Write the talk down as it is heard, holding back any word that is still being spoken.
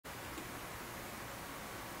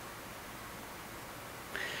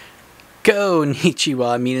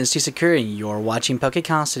Konnichiwa, my name is Sakura, and you're watching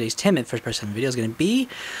Pokecast. Today's 10-minute first-person video is going to be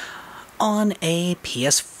on a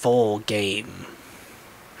PS4 game.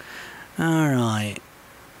 Alright.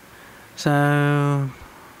 So,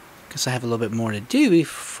 guess I have a little bit more to do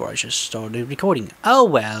before I just started recording. Oh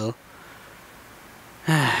well.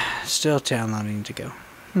 Still downloading to go.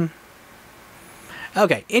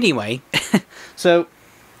 Okay, anyway. So,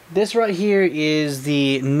 this right here is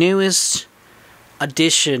the newest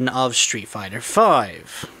edition of Street Fighter V.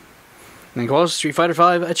 And of course, Street Fighter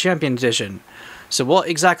V, a Champion Edition. So what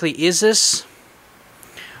exactly is this?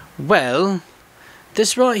 Well,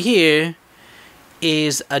 this right here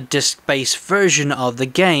is a disc-based version of the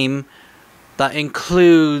game that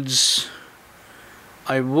includes,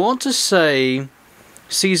 I want to say,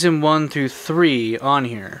 Season 1 through 3 on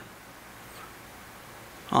here.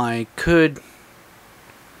 I could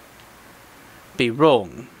be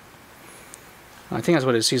wrong. I think that's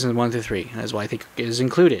what it is, Season 1 through 3. That's what I think is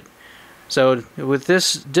included. So, with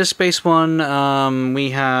this disc-based one,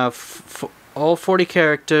 we have all 40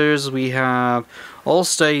 characters, we have all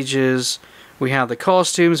stages, we have the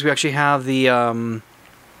costumes, we actually have the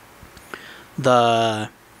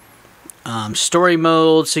story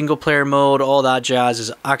mode, single-player mode, all that jazz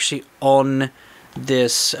is actually on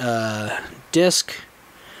this disc.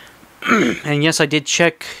 And yes, I did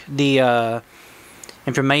check the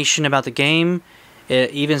information about the game.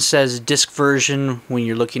 It even says disc version when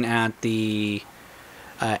you're looking at the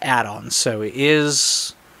add-ons. So it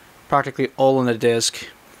is practically all on the disc.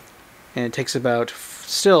 And it takes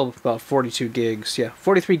still about 42 gigs. Yeah,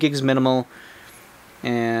 43 gigs minimal.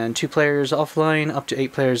 And 2 players offline, up to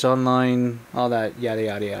 8 players online. All that yada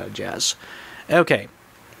yada yada jazz. Okay.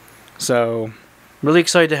 So, really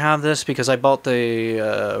excited to have this because I bought the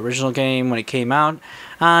original game when it came out.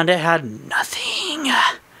 And it had nothing.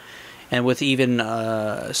 And with even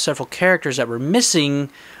several characters that were missing,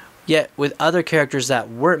 yet with other characters that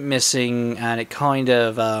weren't missing, and it kind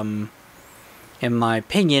of, in my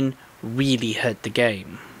opinion, really hurt the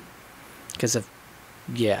game. Because of,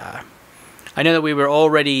 yeah. I know that we were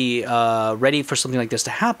already ready for something like this to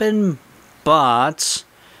happen, but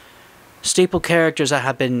staple characters that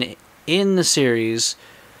have been in the series,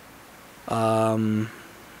 in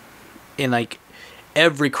like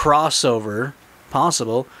every crossover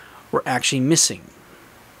possible, were actually missing,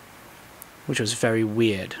 which was very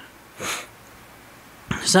weird.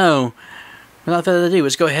 So, without further ado,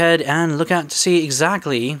 let's go ahead and look out to see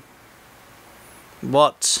exactly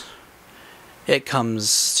what it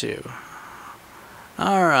comes to.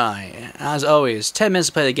 Alright, as always, 10 minutes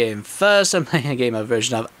to play the game. First, I'm playing a game of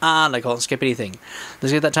version of, and I can't skip anything.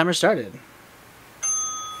 Let's get that timer started.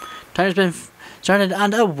 Timer's been started,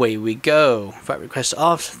 and away we go. Fight request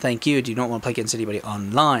off. Thank you. Do not want to play against anybody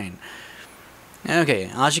online. Okay,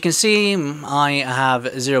 as you can see, I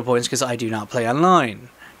have 0 points because I do not play online.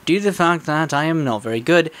 Due to the fact that I am not very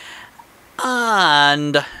good,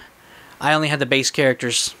 and I only had the base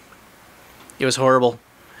characters. It was horrible.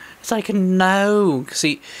 It's like, no.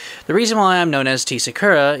 See, the reason why I'm known as T.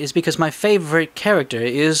 Sakura is because my favorite character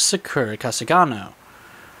is Sakura Kasagano.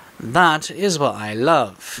 That is what I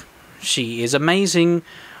love. She is amazing,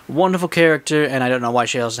 wonderful character, and I don't know why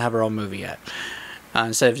she doesn't have her own movie yet.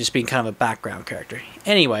 Instead of just being kind of a background character.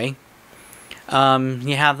 Anyway,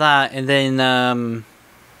 you have that, and then,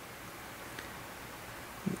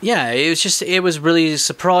 yeah, it was really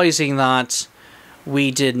surprising that we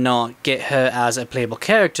did not get her as a playable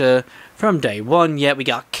character from day one, yet we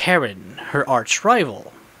got Karen, her arch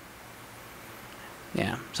rival.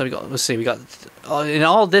 Yeah, so and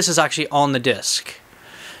all this is actually on the disc.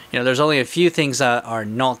 You know, there's only a few things that are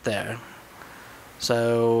not there.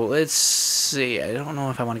 So, let's see. I don't know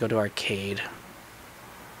if I want to go to arcade.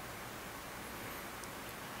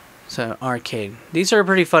 So, arcade. These are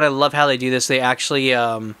pretty fun. I love how they do this. They actually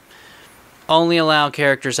only allow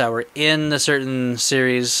characters that were in the certain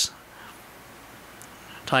series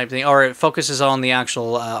type thing. Or it focuses on the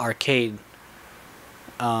actual arcade.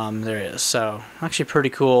 There it is. So, actually pretty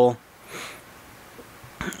cool.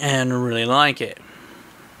 And really like it.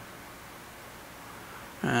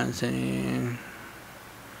 Let's see.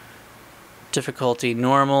 Difficulty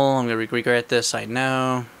normal. I'm going to regret this, I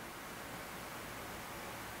know.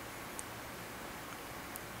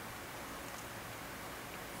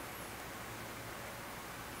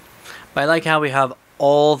 But I like how we have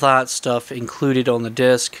all that stuff included on the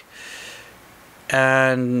disc.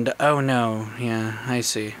 And, oh no, yeah, I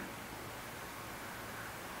see.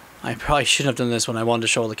 I probably shouldn't have done this when I wanted to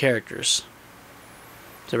show all the characters.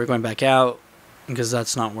 So we're going back out, because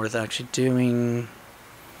that's not worth actually doing.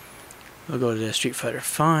 We'll go to Street Fighter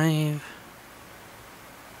V.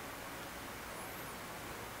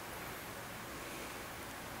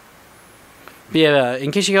 But yeah,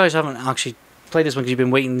 in case you guys haven't actually played this one because you've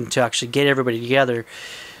been waiting to actually get everybody together,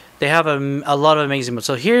 they have a lot of amazing modes.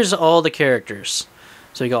 So here's all the characters.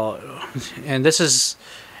 So you got, and this is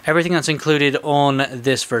everything that's included on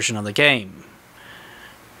this version of the game.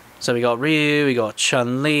 So we got Ryu, we got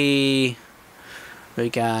Chun-Li, we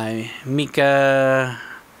got Mika,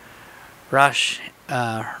 Rashid,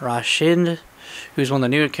 who's one of the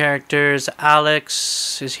newer characters.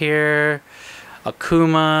 Alex is here.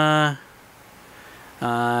 Akuma.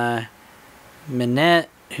 Minette,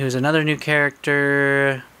 who's another new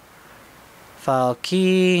character.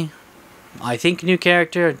 Falky, I think new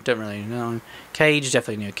character. Don't really know. Cage,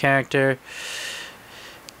 definitely new character.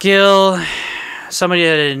 Gil, somebody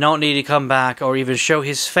that did not need to come back or even show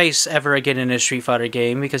his face ever again in a Street Fighter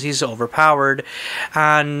game because he's overpowered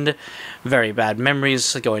and very bad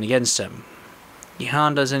memories going against him.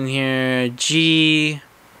 Honda's in here. G,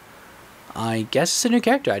 I guess it's a new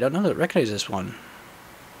character. I don't know that I recognize this one.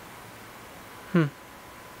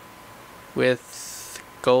 With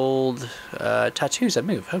gold tattoos that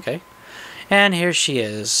move. Okay. And here she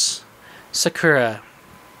is. Sakura.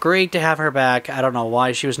 Great to have her back. I don't know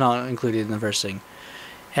why she was not included in the first thing.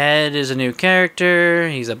 Ed is a new character.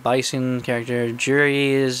 He's a Bison character.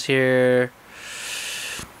 Jury is here.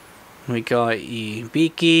 We got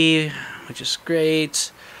Ibiki, which is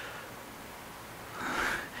great.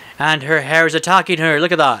 And her hair is attacking her.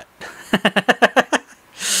 Look at that.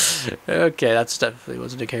 Okay, that's definitely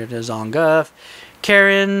wasn't a character. Zangief.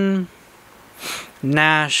 Karen.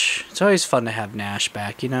 Nash. It's always fun to have Nash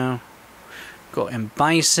back, you know. Go in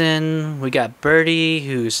Bison. We got Birdie,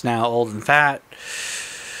 who's now old and fat.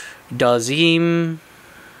 Dazim.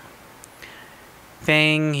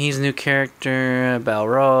 Fang, he's a new character.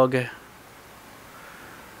 Balrog.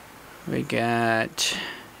 We got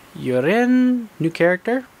Yurin, new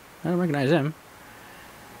character. I don't recognize him.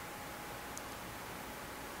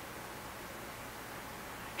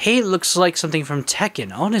 He looks like something from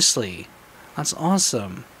Tekken, honestly. That's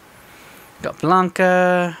awesome. We got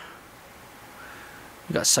Blanca.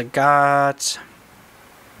 We got Sagat.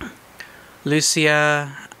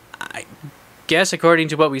 Lucia. I guess according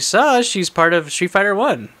to what we saw, she's part of Street Fighter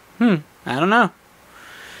 1. I don't know.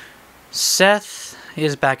 Seth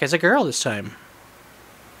is back as a girl this time.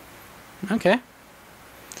 Okay.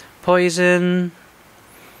 Poison.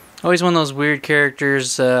 Always one of those weird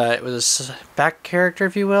characters. It was a back character,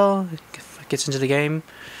 if you will. It gets into the game.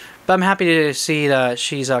 But I'm happy to see that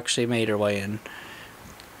she's actually made her way in.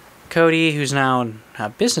 Cody, who's now a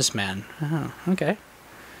businessman. Oh, okay.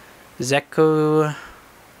 Zeko.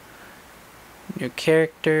 New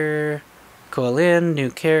character. Colin,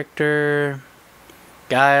 new character.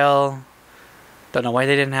 Guile. Don't know why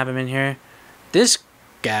they didn't have him in here. This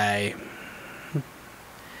guy.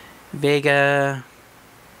 Vega.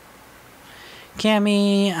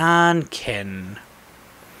 Cammy and Ken.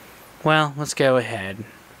 Well, let's go ahead.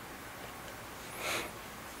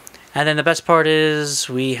 And then the best part is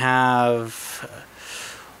we have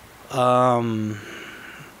a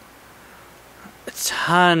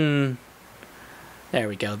ton. There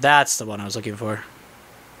we go. That's the one I was looking for.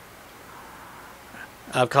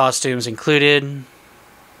 Of costumes included.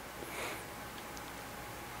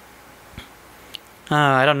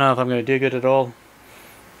 I don't know if I'm going to do good at all.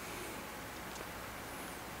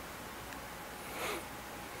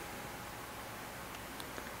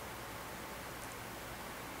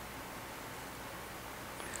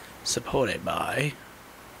 Supported by.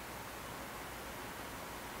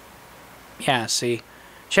 Yeah, see.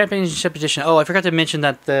 Championship Edition. Oh, I forgot to mention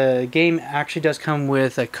that the game actually does come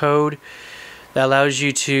with a code that allows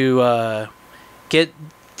you to get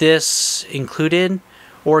this included.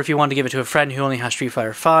 Or if you want to give it to a friend who only has Street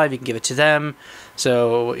Fighter V, you can give it to them.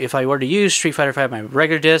 So if I were to use Street Fighter V on my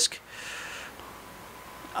regular disc,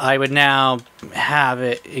 I would now have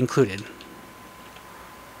it included.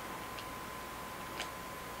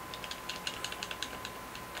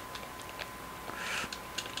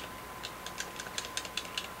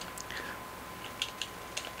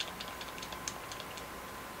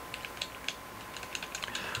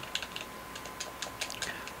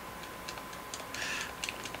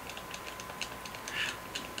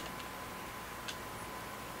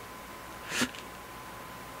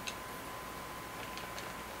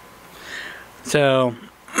 So,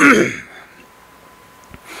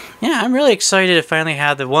 yeah, I'm really excited to finally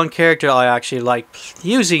have the one character I actually like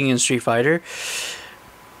using in Street Fighter,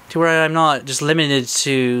 to where I'm not just limited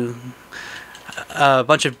to a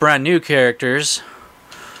bunch of brand new characters.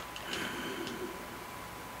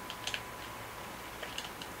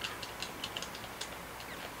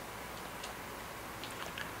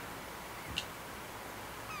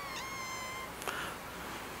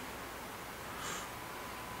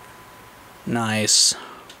 Nice.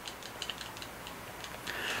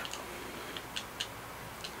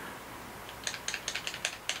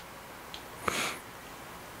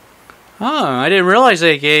 Oh, I didn't realize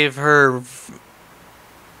they gave her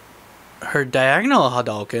diagonal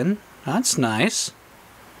Hadouken. That's nice.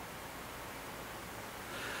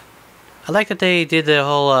 I like that they did the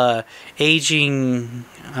whole aging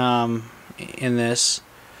in this.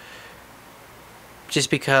 Just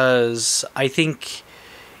because I think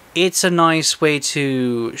it's a nice way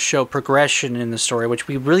to show progression in the story, which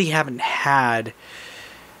we really haven't had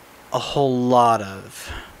a whole lot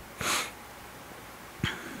of.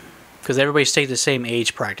 Because everybody stayed the same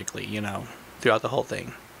age practically, you know, throughout the whole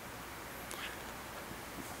thing.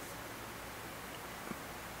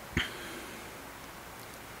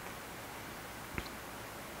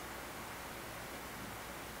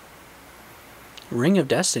 Ring of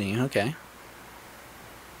Destiny, okay.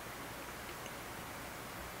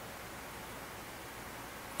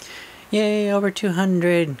 Yay, over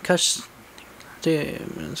 200 customs.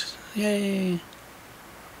 Yay.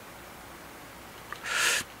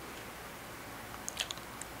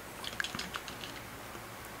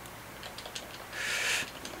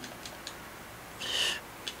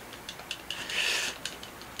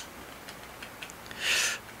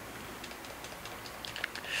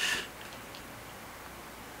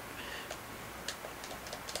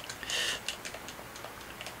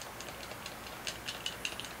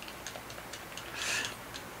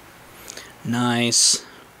 Nice.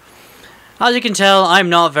 As you can tell, I'm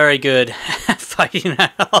not very good at fighting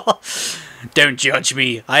at all. Don't judge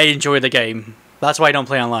me. I enjoy the game. That's why I don't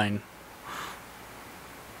play online.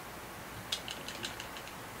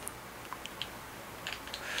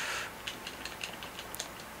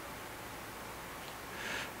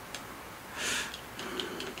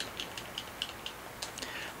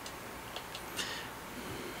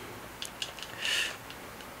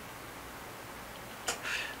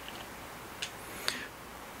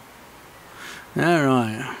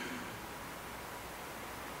 Alright.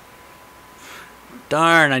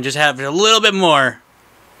 Darn, I just have a little bit more.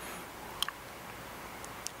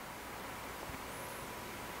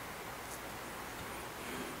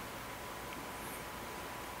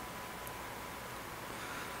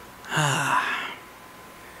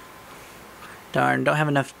 Darn, don't have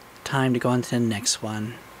enough time to go on to the next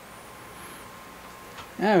one.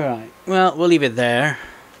 Alright, well, we'll leave it there.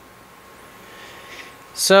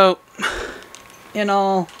 So, in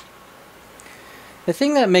all, the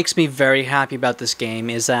thing that makes me very happy about this game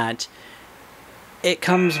is that it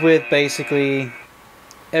comes with basically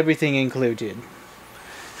everything included.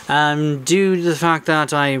 Due to the fact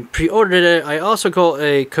that I pre-ordered it, I also got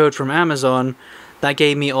a code from Amazon that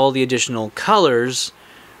gave me all the additional colors,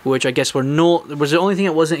 which I guess was the only thing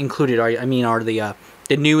that wasn't included. I mean, are the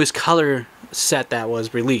newest color set that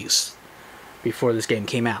was released before this game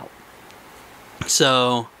came out.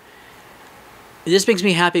 So this makes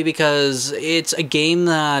me happy because it's a game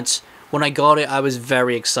that when I got it, I was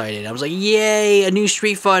very excited. I was like, yay, a new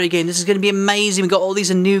Street Fighter game. This is going to be amazing. We got all these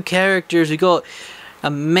new characters. We got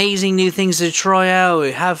amazing new things to try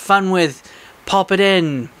out, have fun with, pop it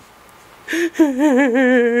in.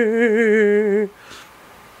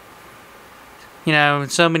 You know,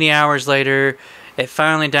 so many hours later, it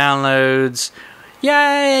finally downloads.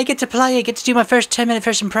 Yay, I get to play it, get to do my first 10-minute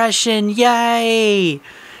first impression, yay!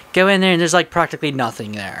 Go in there and there's like practically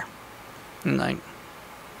nothing there. And like,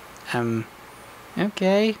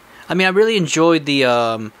 okay. I mean, I really enjoyed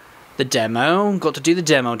the demo, got to do the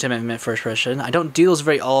demo, 10-minute first impression. I don't do those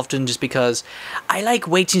very often just because I like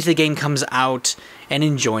waiting till the game comes out and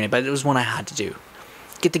enjoying it, but it was one I had to do.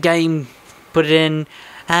 Get the game, put it in,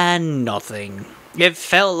 and nothing. It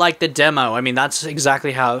felt like the demo. I mean, that's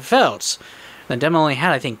exactly how it felt. The demo only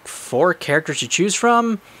had, I think, 4 characters to choose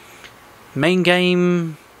from. Main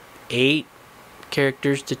game, 8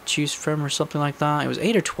 characters to choose from or something like that. It was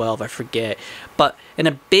 8 or 12, I forget. But an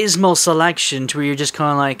abysmal selection to where you're just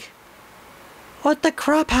kind of like, what the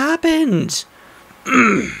crap happened?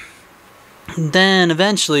 Then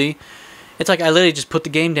eventually, it's like I literally just put the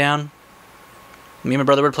game down. Me and my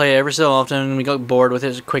brother would play it every so often. We got bored with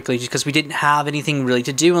it quickly just because we didn't have anything really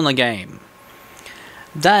to do in the game.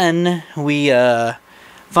 Then we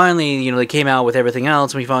finally, you know, they came out with everything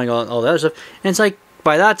else, and we finally got all the other stuff. And it's like,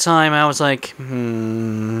 by that time, I was like,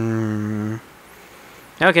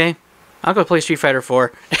 okay, I'll go play Street Fighter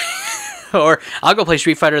 4. Or I'll go play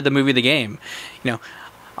Street Fighter the movie, the game. You know,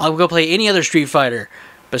 I'll go play any other Street Fighter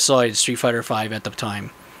besides Street Fighter 5 at the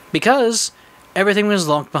time. Because everything was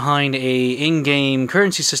locked behind a in-game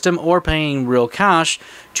currency system or paying real cash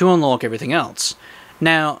to unlock everything else.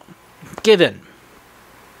 Now, given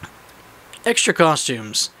Extra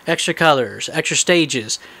costumes, extra colors, extra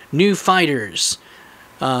stages, new fighters,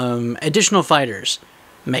 additional fighters.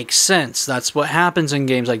 Makes sense. That's what happens in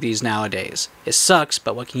games like these nowadays. It sucks,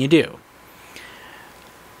 but what can you do?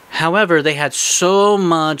 However, they had so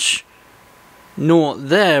much not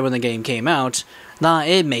there when the game came out that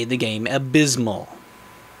it made the game abysmal.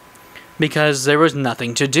 Because there was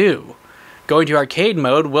nothing to do. Going to arcade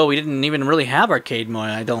mode, well, we didn't even really have arcade mode,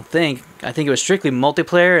 I don't think. I think it was strictly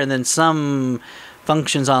multiplayer and then some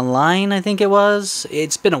functions online, I think it was.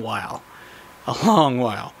 It's been a while. A long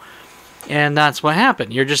while. And that's what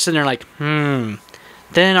happened. You're just sitting there like,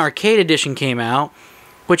 Then Arcade Edition came out,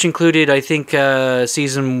 which included, I think,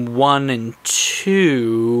 Season 1 and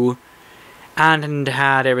 2, and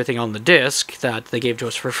had everything on the disc that they gave to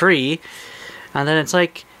us for free. And then it's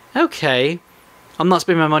like, okay, I'm not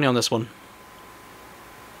spending my money on this one.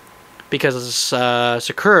 Because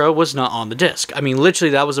Sakura was not on the disc. I mean,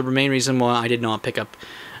 literally, that was the main reason why I did not pick up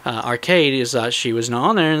Arcade, is that she was not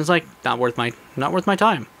on there, and it's like, not worth my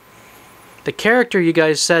time. The character you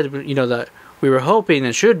guys said, that we were hoping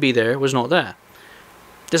that should be there, was not there.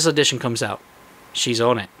 This edition comes out. She's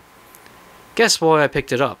on it. Guess why I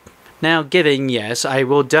picked it up? Now, yes, I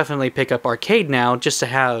will definitely pick up Arcade now, just to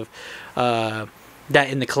have that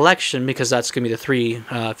in the collection, because that's going to be the 3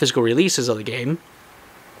 physical releases of the game.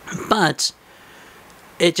 But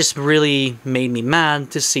it just really made me mad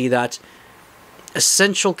to see that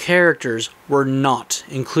essential characters were not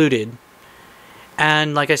included.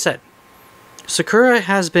 And like I said, Sakura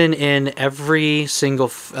has been in every single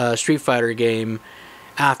Street Fighter game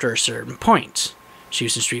after a certain point. She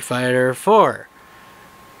was in Street Fighter 4.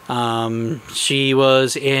 She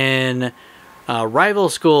was in Rival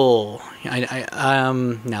School.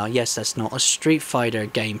 Now, yes, that's not a Street Fighter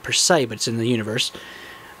game per se, but it's in the universe.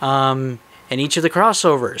 And each of the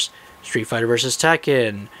crossovers, Street Fighter vs.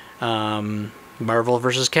 Tekken, Marvel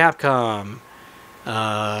vs. Capcom,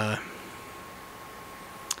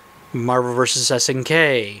 Marvel vs.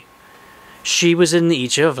 SNK. She was in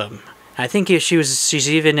each of them. I think she's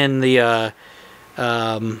even in the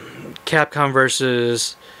Capcom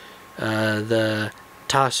versus the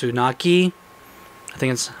Tatsunaki.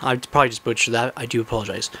 I probably just butchered that. I do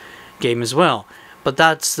apologize. Game as well. But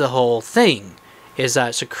that's the whole thing, is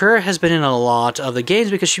that Sakura has been in a lot of the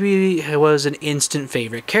games because she was an instant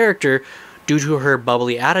favorite character due to her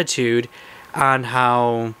bubbly attitude and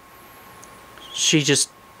how she just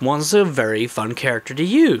was a very fun character to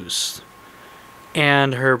use.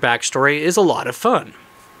 And her backstory is a lot of fun.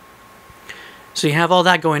 So you have all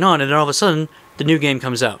that going on, and then all of a sudden, the new game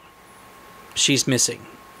comes out. She's missing.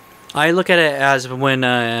 I look at it as when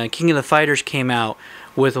King of the Fighters came out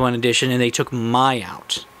with one edition and they took Mai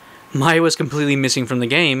out. Mai was completely missing from the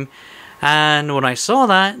game, and when I saw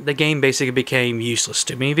that, the game basically became useless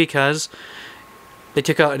to me because they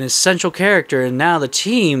took out an essential character, and now the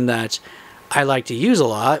team that I like to use a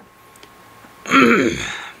lot,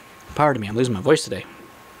 pardon me, I'm losing my voice today,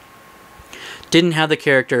 didn't have the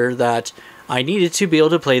character that I needed to be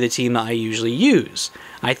able to play the team that I usually use.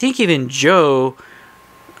 I think even Joe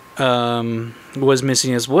was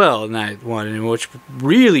missing as well in that one, which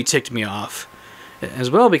really ticked me off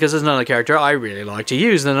as well, because it's another character I really like to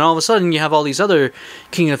use. And then all of a sudden you have all these other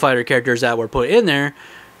King of the Fighter characters that were put in there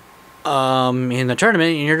in the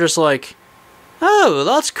tournament, and you're just like, oh,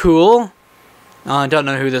 that's cool. I don't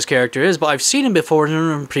know who this character is, but I've seen him before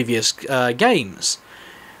in previous games.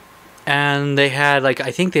 And they had,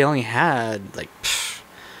 I think they only had,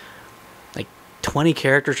 20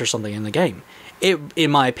 characters or something in the game. It, in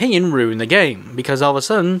my opinion, ruined the game, because all of a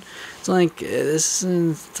sudden, it's like, this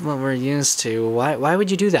isn't what we're used to. Why would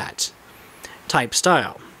you do that type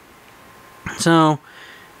style? So,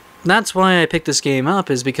 that's why I picked this game up,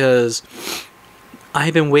 is because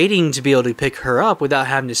I've been waiting to be able to pick her up without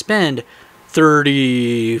having to spend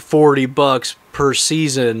 $30-40 per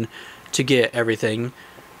season to get everything,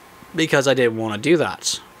 because I didn't want to do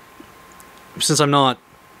that. Since I'm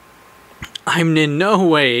in no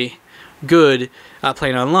way good at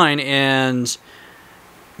playing online, and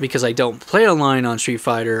because I don't play online on Street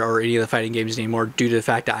Fighter or any of the fighting games anymore due to the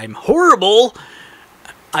fact that I'm horrible,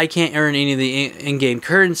 I can't earn any of the in-game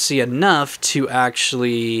currency enough to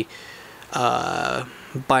actually buy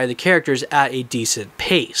the characters at a decent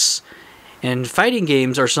pace. And fighting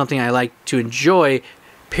games are something I like to enjoy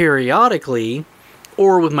periodically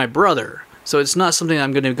or with my brother. So it's not something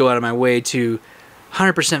I'm going to go out of my way to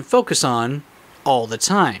 100% focus on all the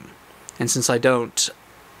time. And since I don't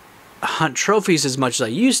hunt trophies as much as I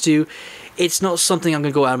used to, it's not something I'm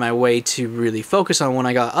going to go out of my way to really focus on when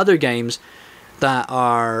I got other games that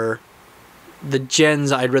are the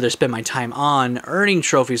gens I'd rather spend my time on earning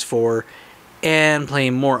trophies for and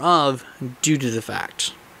playing more of due to the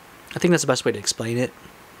fact. I think that's the best way to explain it.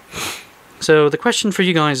 So the question for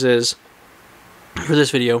you guys is, for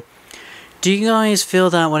this video, do you guys feel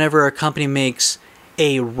that whenever a company makes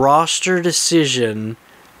a roster decision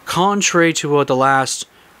contrary to what the last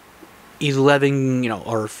 11,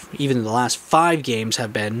 or even the last 5 games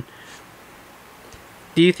have been,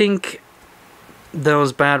 do you think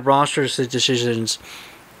those bad roster decisions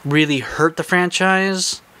really hurt the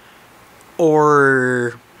franchise,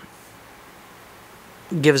 or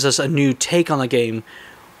gives us a new take on the game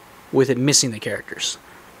with it missing the characters?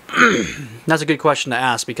 That's a good question to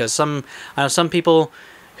ask, because I know some people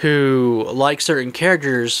who like certain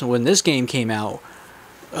characters when this game came out,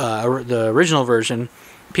 the original version,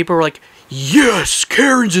 people were like, yes,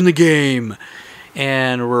 Karen's in the game!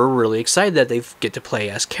 And we're really excited that they get to play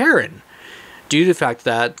as Karen, due to the fact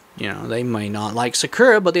that, they might not like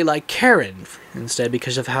Sakura, but they like Karen instead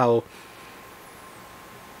because of how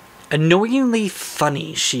annoyingly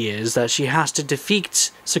funny she is, that she has to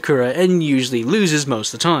defeat Sakura and usually loses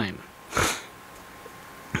most of the time.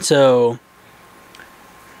 So,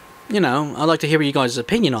 I'd like to hear you guys'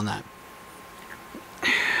 opinion on that.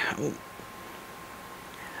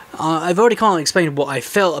 I've already kind of explained what I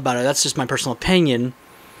felt about it. That's just my personal opinion.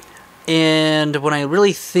 And when I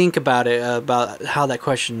really think about it, about how that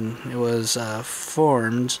question was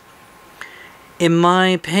formed, in my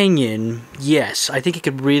opinion, yes, I think it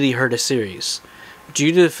could really hurt a series.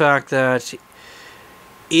 Due to the fact that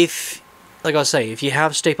like I was saying, if you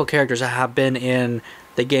have staple characters that have been in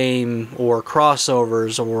the game, or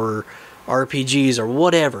crossovers, or RPGs, or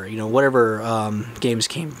whatever, whatever games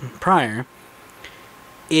came prior,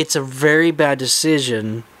 it's a very bad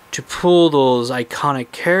decision to pull those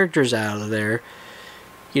iconic characters out of there.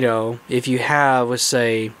 If you have, let's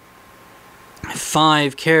say,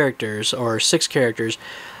 5 characters or 6 characters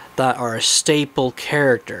that are a staple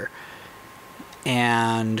character,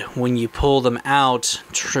 and when you pull them out,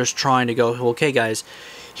 just trying to go, okay guys,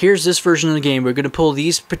 here's this version of the game, we're going to pull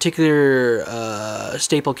these particular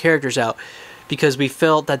staple characters out because we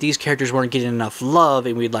felt that these characters weren't getting enough love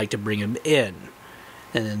and we'd like to bring them in.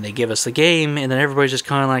 And then they give us the game, and then everybody's just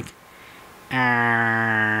kind of like,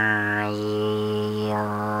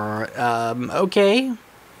 okay.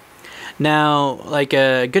 Now, like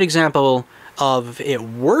a good example of it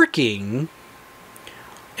working,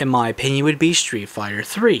 in my opinion, would be Street Fighter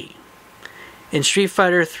 3. In Street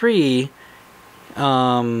Fighter 3, they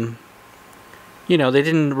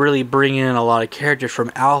didn't really bring in a lot of characters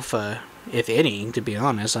from Alpha, if any, to be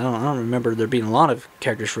honest. I don't remember there being a lot of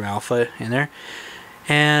characters from Alpha in there.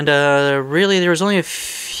 And really, there was only a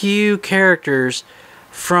few characters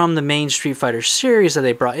from the main Street Fighter series that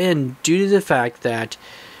they brought in due to the fact that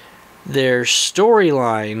their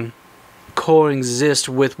storyline coexist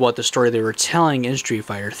with what the story they were telling in Street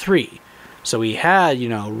Fighter 3. So we had,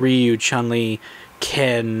 Ryu, Chun-Li,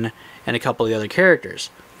 Ken, and a couple of the other characters.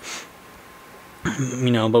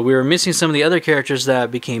 But we were missing some of the other characters that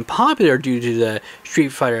became popular due to the Street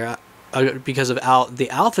Fighter, because of the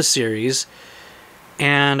Alpha series.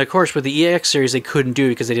 And of course, with the EX series, they couldn't do it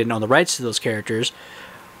because they didn't own the rights to those characters.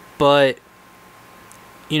 But,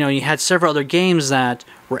 you had several other games that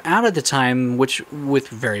were out at the time, with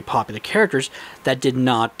very popular characters, that did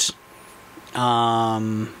not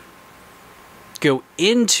go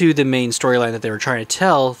into the main storyline that they were trying to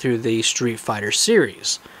tell through the Street Fighter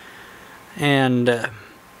series. And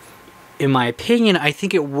in my opinion, I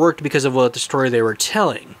think it worked because of what the story they were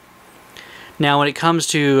telling. Now, when it comes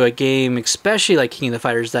to a game, especially like King of the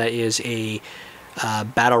Fighters, that is a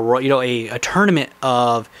battle royale, a tournament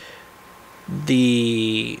of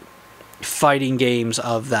the fighting games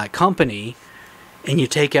of that company, and you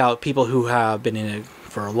take out people who have been in it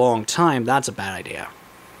for a long time, that's a bad idea.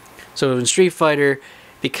 So in Street Fighter,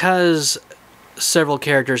 because several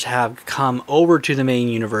characters have come over to the main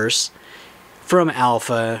universe from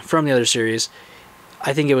Alpha, from the other series,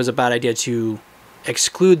 I think it was a bad idea to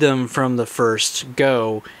exclude them from the first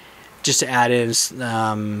go, just to add in,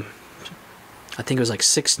 I think it was like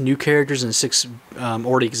 6 new characters and 6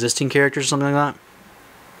 already existing characters, something like that.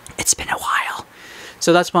 It's been a while.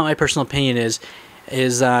 So that's what my personal opinion is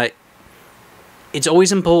that it's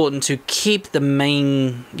always important to keep the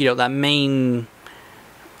main, that main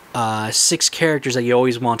 6 characters that you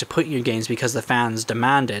always want to put in your games because the fans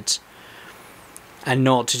demand it, and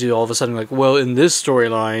not to do all of a sudden like, well, in this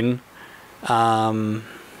storyline,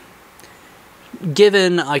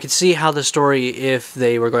 given I could see how the story, if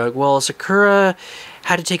they were going like, well, Sakura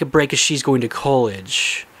had to take a break because she's going to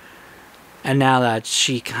college, and now that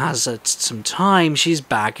she has some time, she's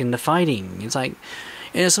back into fighting. It's like,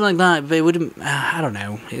 something like that. But it wouldn't, I don't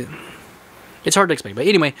know. It's hard to explain. But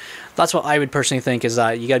anyway, that's what I would personally think, is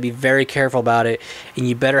that you got to be very careful about it, and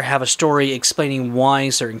you better have a story explaining why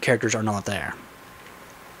certain characters are not there.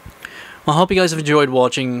 Well, I hope you guys have enjoyed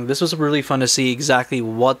watching. This was really fun to see exactly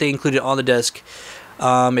what they included on the disc.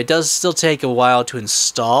 It does still take a while to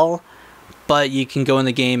install, but you can go in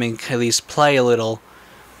the game and at least play a little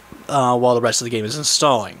while the rest of the game is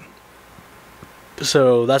installing.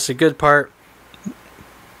 So that's a good part,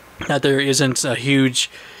 that there isn't a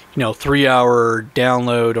huge, 3-hour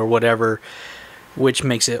download or whatever, which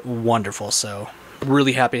makes it wonderful. So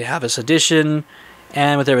really happy to have this edition,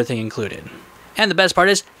 and with everything included. And the best part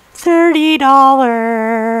is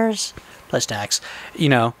 $30 plus tax,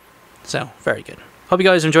 so very good. Hope you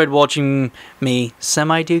guys enjoyed watching me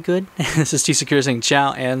semi-do good. This is T Secure saying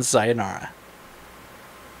ciao and sayonara.